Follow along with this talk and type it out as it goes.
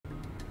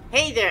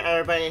Hey there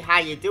everybody, how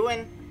you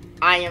doing?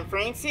 I am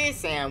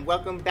Francis and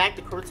welcome back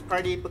to Corpse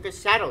Party Book of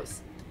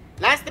Shadows.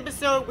 Last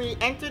episode we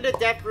entered the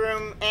death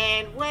room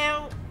and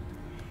well,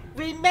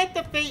 we met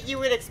the fate you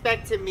would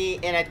expect to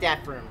meet in a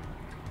death room.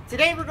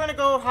 Today we're gonna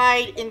go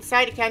hide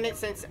inside the cabinet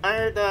since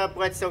under the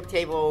blood-soaked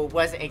table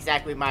wasn't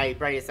exactly my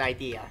brightest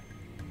idea.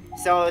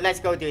 So let's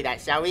go do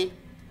that, shall we?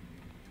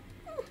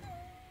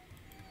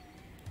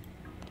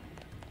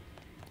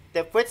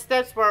 The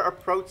footsteps were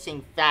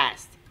approaching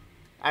fast.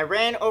 I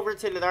ran over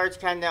to the large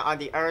cabinet on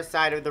the other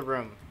side of the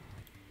room.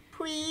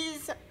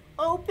 Please,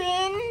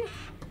 open?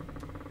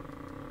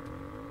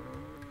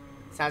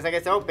 Sounds like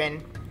it's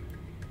open.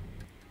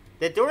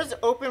 The doors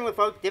opened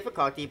without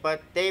difficulty,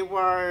 but they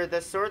were the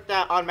sort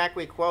that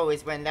automatically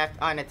close when left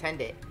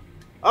unattended.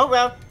 Oh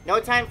well, no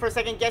time for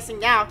second guessing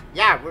now.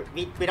 Yeah,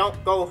 we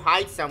don't go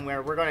hide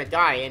somewhere, we're gonna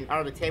die, and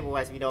under the table,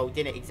 as we know,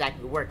 didn't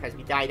exactly work because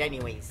we died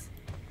anyways.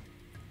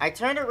 I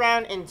turned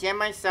around and jammed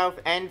myself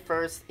end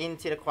first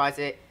into the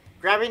closet,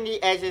 grabbing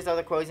the edges of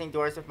the closing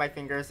doors with my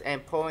fingers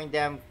and pulling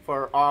them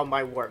for all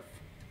my worth.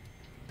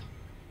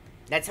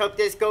 Let's hope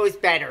this goes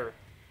better.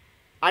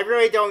 I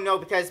really don't know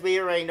because we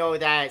already know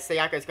that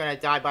Sayaka is going to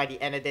die by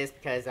the end of this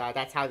because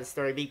that's how the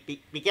story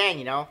began,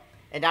 you know?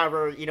 And now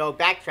we're,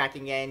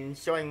 backtracking and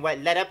showing what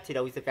led up to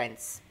those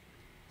events.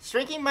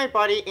 Shrinking my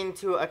body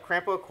into a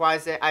crumpled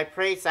closet, I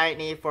prayed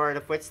silently for the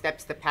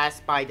footsteps to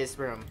pass by this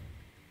room.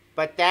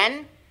 But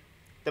then,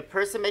 the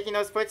person making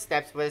those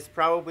footsteps was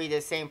probably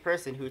the same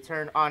person who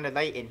turned on the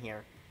light in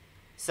here.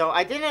 So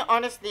I didn't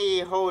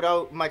honestly hold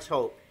out much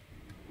hope.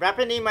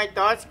 Rapidly, my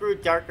thoughts grew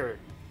darker.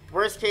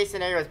 Worst case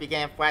scenarios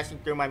began flashing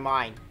through my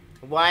mind,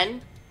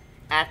 one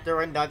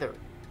after another.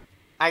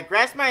 I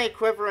grasped my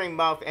quivering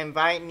mouth and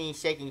violently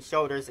shaking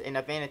shoulders in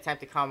a vain attempt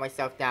to calm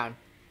myself down.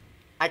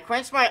 I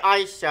clenched my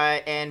eyes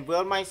shut and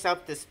willed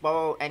myself to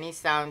swallow any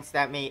sounds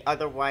that may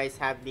otherwise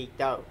have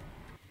leaked out.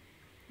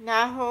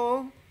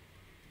 Naho,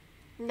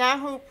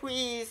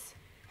 please,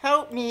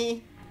 help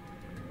me.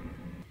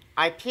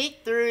 I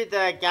peeked through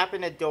the gap in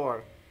the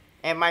door,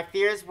 and my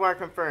fears were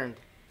confirmed.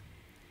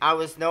 I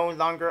was no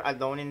longer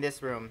alone in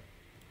this room.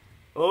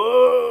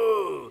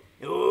 The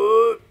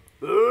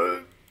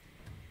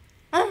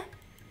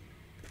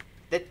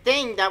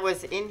thing that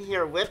was in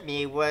here with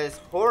me was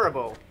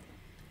horrible.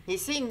 He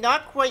seemed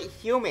not quite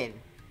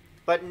human,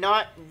 but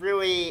not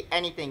really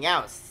anything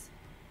else.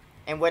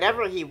 And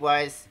whatever he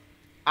was,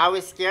 I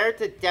was scared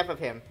to death of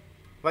him.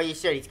 Well, you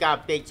should. He's got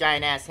a big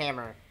giant ass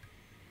hammer.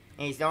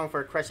 And he's known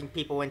for crushing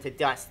people into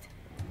dust.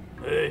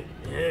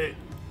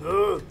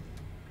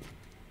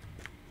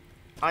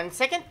 On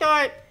second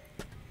thought,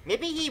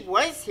 maybe he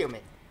was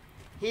human.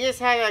 He just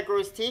had a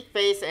gross teeth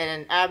face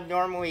and an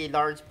abnormally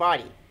large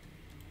body.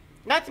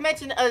 Not to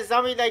mention a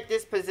zombie-like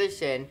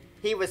disposition,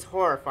 he was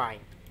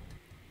horrifying.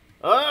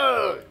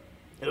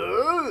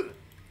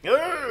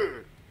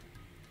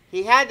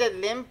 He had the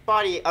limp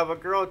body of a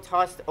girl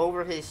tossed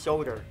over his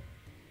shoulder.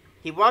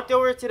 He walked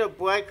over to the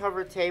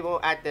blood-covered table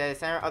at the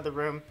center of the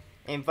room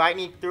and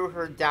violently threw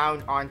her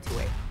down onto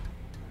it.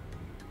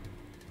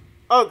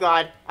 Oh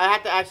god, I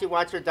have to actually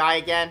watch her die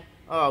again?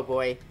 Oh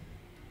boy.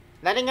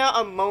 Letting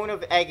out a moan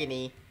of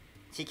agony,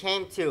 she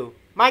came to.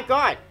 My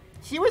god,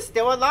 she was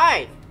still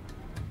alive!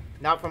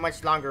 Not for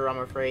much longer, I'm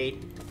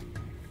afraid.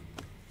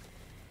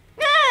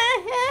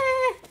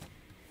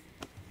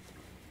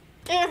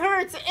 It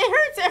hurts!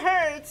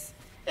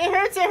 It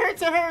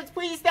hurts!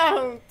 Please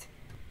don't!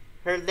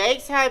 Her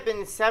legs had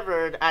been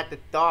severed at the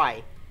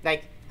thigh,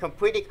 like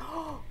completely.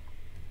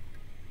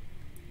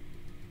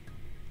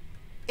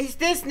 Is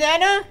this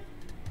Nana?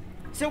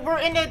 So we're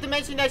in the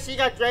dimension that she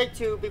got dragged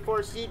to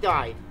before she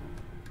died.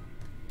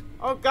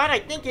 Oh god, I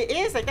think it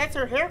is. Like that's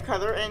her hair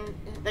color and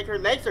like her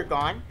legs are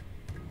gone.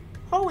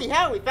 Holy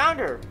hell, we found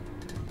her.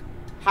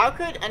 How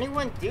could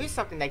anyone do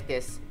something like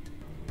this?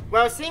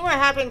 Well, seeing what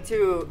happened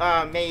to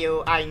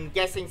Mayu, I'm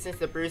guessing since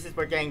the bruises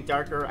were getting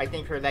darker, I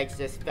think her legs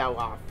just fell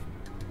off.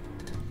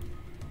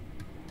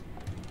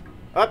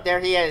 Oh, there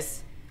he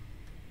is.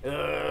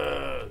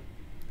 No!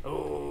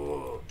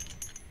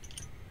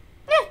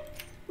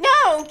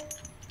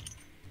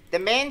 The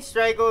man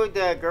strangled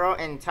the girl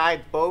and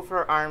tied both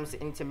her arms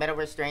into metal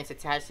restraints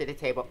attached to the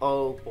table.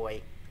 Oh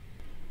boy.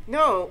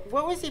 No,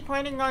 what was he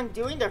planning on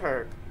doing to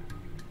her?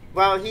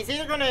 Well, he's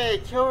either gonna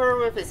kill her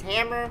with his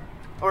hammer,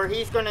 or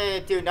he's gonna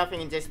do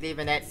nothing and just leave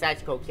Annette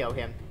Sachiko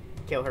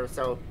kill her,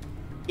 so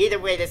either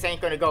way this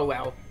ain't gonna go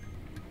well.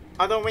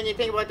 Although when you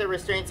think about the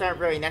restraints aren't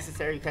really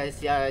necessary because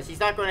she's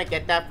not going to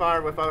get that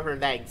far without her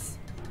legs.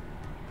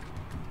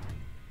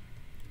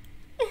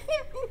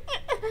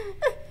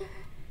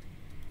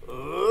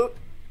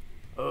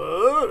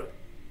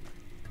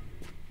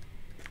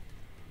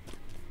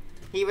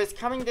 He was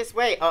coming this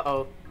way.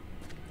 Uh-oh.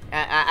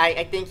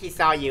 I think he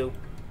saw you.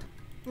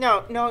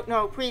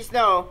 No, please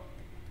no.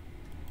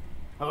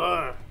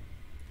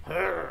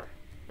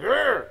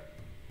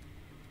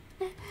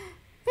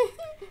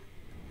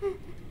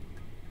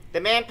 The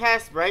man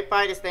passed right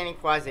by the standing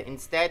closet,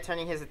 instead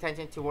turning his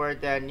attention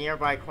toward the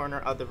nearby corner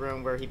of the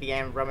room where he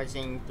began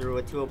rummaging through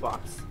a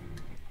toolbox.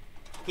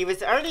 He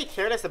was utterly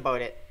careless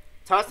about it,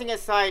 tossing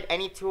aside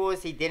any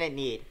tools he didn't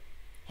need.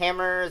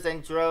 Hammers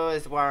and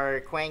drills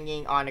were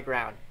clanging on the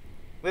ground,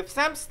 with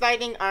some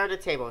sliding under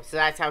the table, so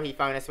that's how he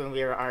found us when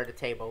we were under the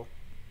table.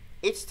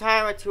 Each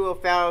time a tool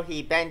fell,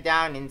 he'd bend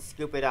down and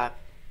scoop it up.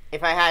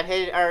 If I had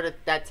hid it under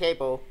that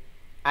table,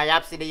 I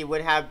absolutely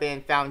would have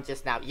been found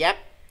just now. Yep,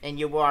 and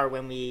you were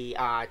when we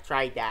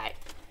tried that.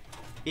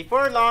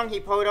 Before long, he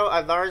pulled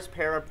out a large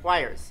pair of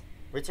pliers.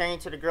 Returning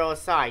to the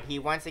girl's side, he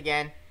once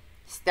again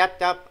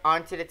stepped up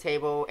onto the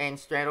table and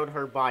straddled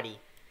her body.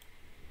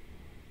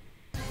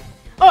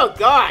 Oh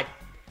god!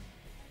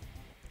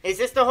 Is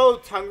this the whole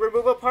tongue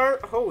removal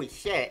part? Holy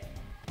shit.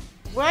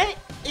 What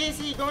is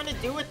he going to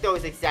do with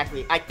those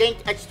exactly? I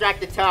think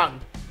extract the tongue.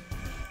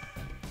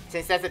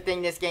 Since that's the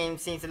thing this game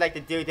seems to like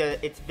to do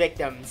to its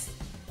victims.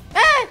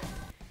 Ah!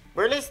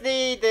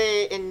 Wordlessly,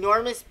 the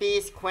enormous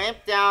beast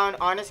clamped down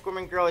on the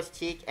squirming girl's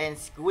cheek and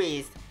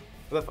squeezed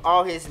with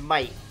all his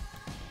might.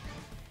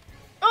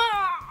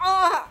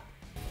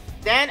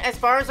 Then, as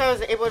far as I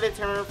was able to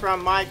determine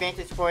from my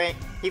vantage point,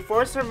 he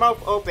forced her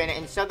mouth open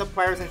and shoved the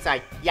pliers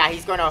inside. Yeah,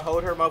 he's going to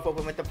hold her mouth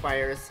open with the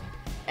pliers,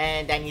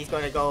 and then he's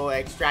going to go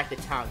extract the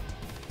tongue.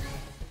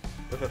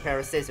 With a pair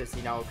of scissors,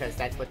 you know, because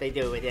that's what they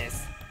do with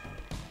this.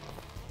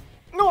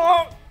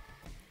 No!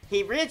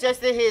 He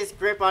readjusted his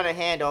grip on the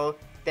handle,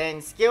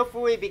 then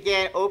skillfully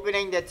began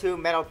opening the two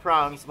metal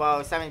prongs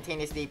while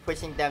simultaneously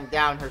pushing them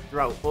down her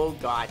throat. Oh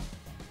god.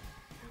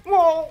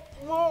 Whoa!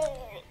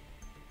 Whoa!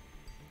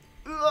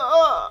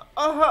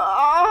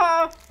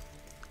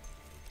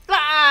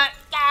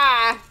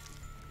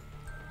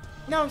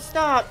 No,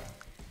 stop!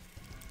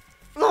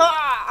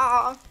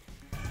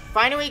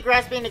 Finally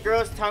grasping the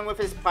girl's tongue with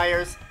his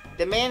pliers,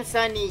 the man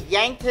suddenly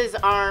yanked his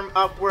arm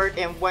upward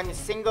in one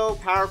single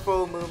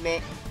powerful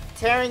movement,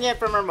 tearing it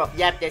from her mouth.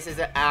 Yep, this is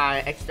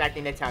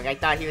extracting the tongue. I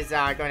thought he was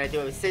going to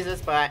do it with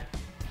scissors, but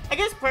I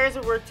guess pliers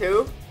would work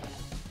too.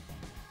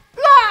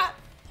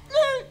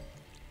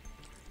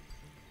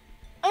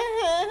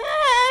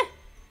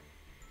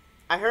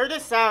 I heard the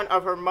sound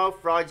of her mouth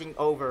frogging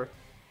over,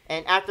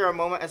 and after a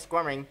moment of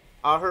squirming,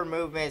 all her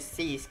movements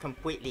ceased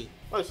completely.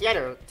 Oh, she had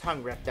her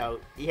tongue ripped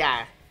out.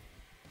 Yeah.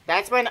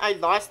 That's when I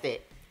lost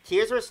it.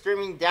 Tears were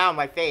streaming down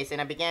my face,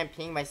 and I began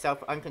peeing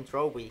myself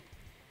uncontrollably.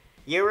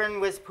 Urine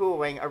was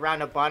pooling around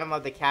the bottom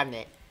of the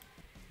cabinet.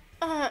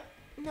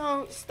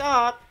 No,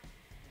 stop.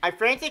 I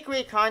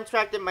frantically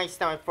contracted my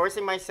stomach,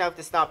 forcing myself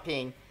to stop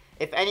peeing.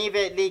 If any of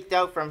it leaked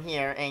out from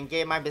here and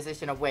gave my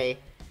position away,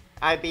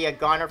 I'd be a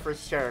goner for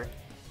sure.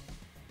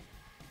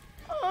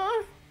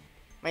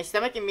 My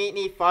stomach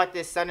immediately fought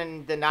this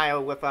sudden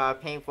denial with a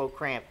painful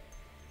cramp.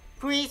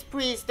 Please,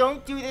 please,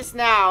 don't do this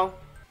now.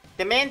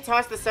 The man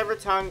tossed the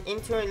severed tongue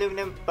into an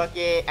aluminum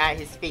bucket at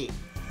his feet,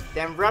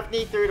 then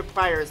roughly threw the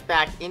pliers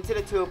back into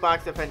the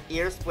toolbox with an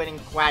ear-splitting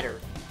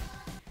clatter.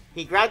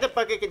 He grabbed the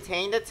bucket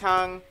containing the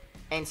tongue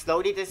and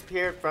slowly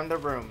disappeared from the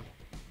room.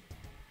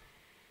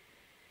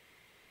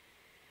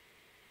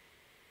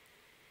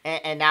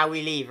 And now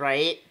we leave,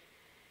 right?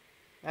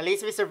 At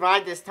least we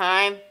survived this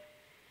time.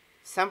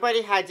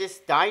 Somebody had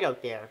just died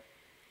out there.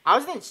 I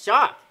was in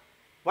shock.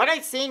 What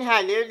I'd seen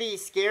had literally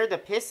scared the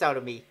piss out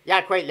of me. Yeah,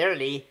 quite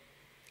literally.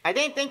 I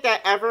didn't think that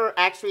ever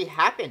actually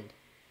happened.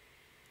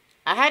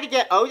 I had to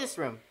get out of this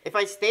room. If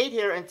I stayed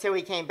here until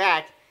he came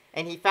back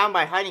and he found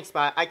my hiding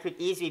spot, I could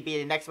easily be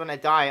the next one to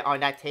die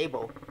on that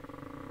table.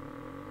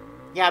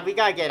 Yeah, we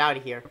gotta get out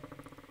of here.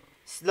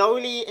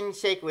 Slowly and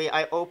shakily,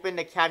 I opened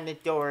the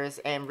cabinet doors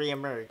and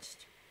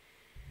re-emerged.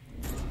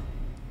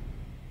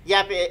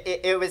 Yep,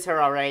 it was her,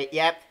 alright.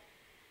 Yep.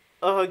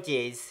 Oh,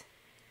 jeez.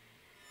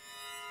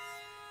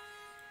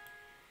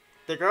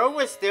 The girl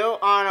was still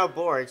on a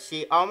board.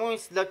 She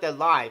almost looked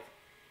alive,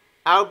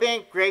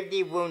 albeit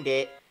gravely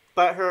wounded,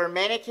 but her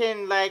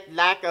mannequin-like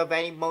lack of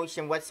any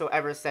motion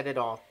whatsoever said it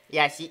all.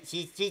 Yeah,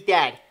 she's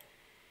dead.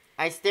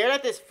 I stared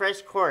at this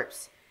fresh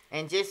corpse,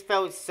 and just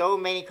felt so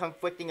many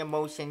conflicting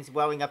emotions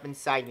welling up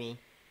inside me.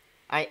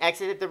 I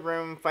exited the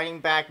room, fighting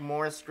back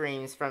more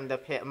screams from the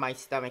pit of my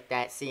stomach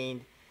that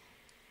seemed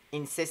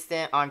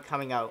insistent on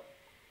coming out.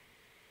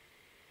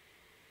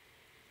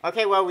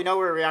 Okay, well, we know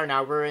where we are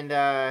now. We're in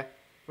the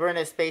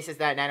spaces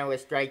that Nana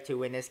was dragged to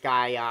when this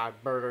guy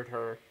murdered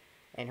her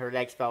and her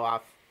legs fell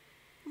off.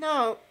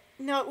 No,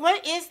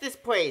 what is this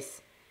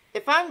place?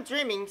 If I'm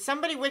dreaming,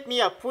 somebody wake me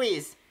up,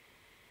 please.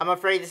 I'm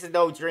afraid this is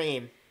no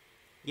dream.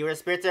 You were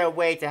spirited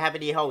away to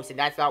Heavenly Host, and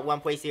that's not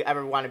one place you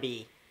ever want to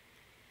be.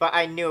 But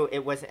I knew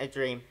it wasn't a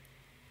dream.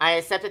 I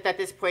accepted that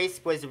this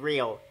place was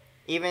real,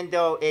 even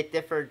though it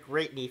differed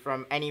greatly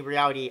from any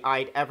reality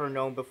I'd ever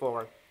known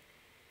before.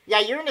 Yeah,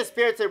 you're in the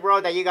spirited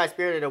world that you got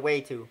spirited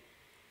away to.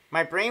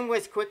 My brain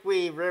was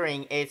quickly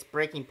rearing its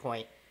breaking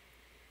point.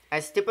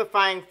 A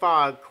stupefying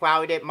fog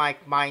clouded my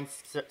mind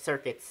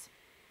circuits.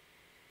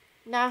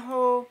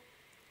 Naho,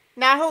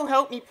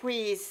 help me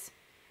please.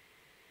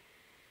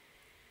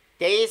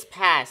 Days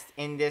passed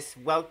in this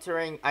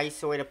weltering,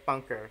 isolated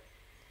bunker.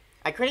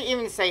 I couldn't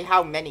even say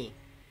how many.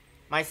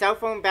 My cell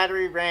phone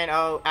battery ran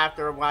out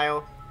after a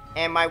while,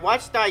 and my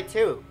watch died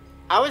too.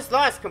 I was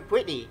lost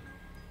completely.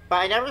 but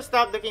I never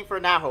stopped looking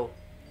for Naho.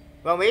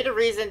 Well, maybe the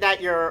reason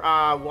that your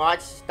watch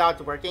stopped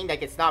working,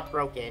 like it's not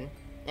broken,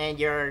 and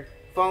your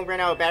phone ran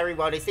out of battery,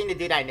 well, they seem to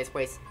do that in this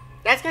place.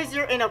 That's because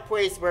you're in a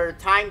place where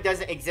time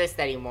doesn't exist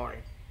anymore.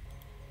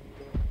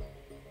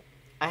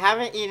 I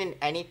haven't eaten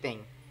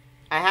anything.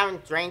 I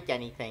haven't drank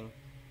anything.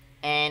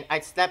 And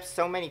I'd slept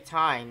so many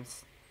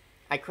times,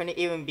 I couldn't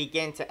even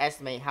begin to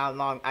estimate how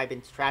long I've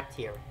been trapped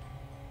here.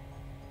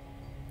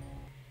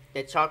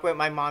 The chocolate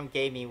my mom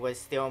gave me was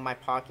still in my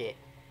pocket,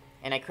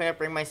 and I couldn't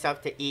bring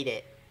myself to eat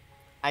it.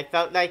 I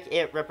felt like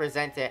it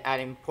represented an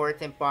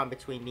important bond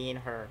between me and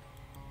her.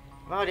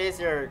 Well, it is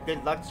your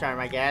good luck charm,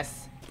 I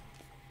guess.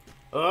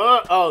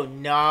 Oh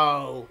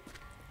no.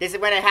 This is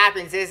when it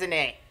happens, isn't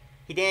it?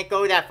 He didn't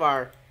go that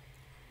far.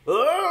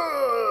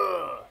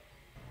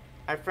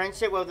 Our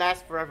friendship will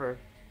last forever.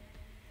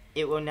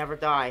 It will never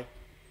die.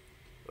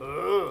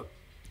 No.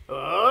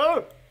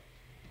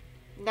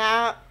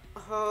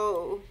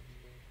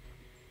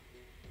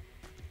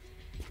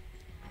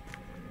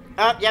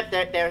 Oh, yep,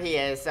 there he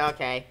is.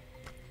 Okay.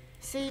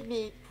 Save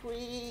me,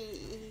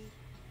 please.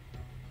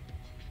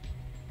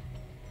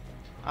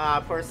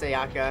 Poor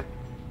Sayaka.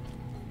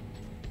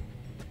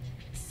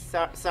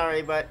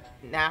 Sorry, but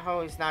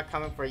Naho is not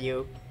coming for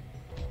you.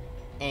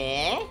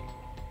 Eh?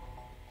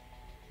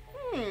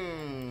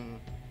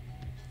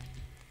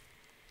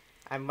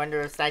 I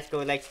wonder if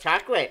Sachiko likes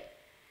chocolate.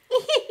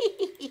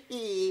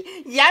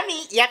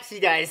 Yummy! Yep, she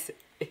does.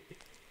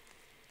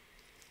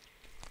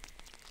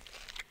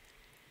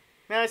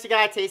 Well, she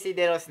got a tasty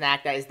little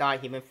snack that is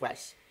not human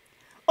flesh.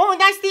 Oh, and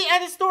that's the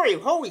end of the story!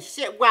 Holy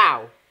shit,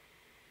 wow!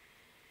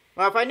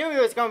 Well, if I knew it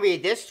was going to be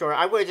this short,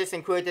 I would have just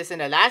included this in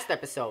the last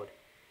episode.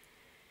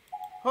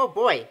 Oh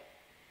boy.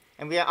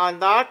 And we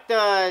unlocked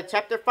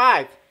Chapter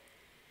 5.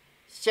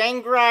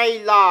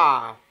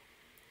 Shangri-La.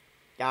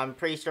 I'm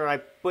pretty sure I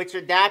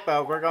butchered that,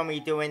 but we're going to be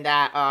doing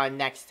that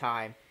next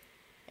time.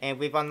 And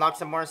we've unlocked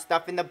some more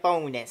stuff in the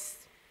bonus.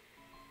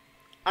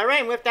 Alright,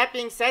 and with that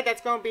being said,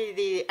 that's going to be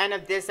the end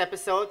of this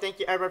episode. Thank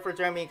you everyone for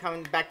joining me and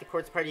coming back to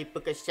Quartz Party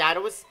Book of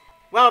Shadows.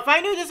 Well, if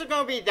I knew this was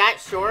going to be that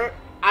short,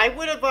 I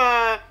would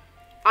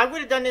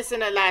have done this in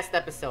the last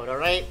episode,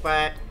 alright?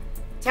 But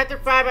Chapter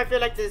 5, I feel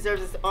like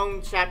deserves its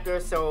own chapter.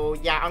 So,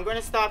 yeah, I'm going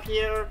to stop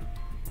here.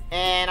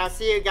 And I'll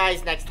see you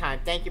guys next time.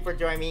 Thank you for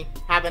joining me.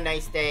 Have a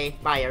nice day.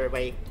 Bye,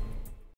 everybody.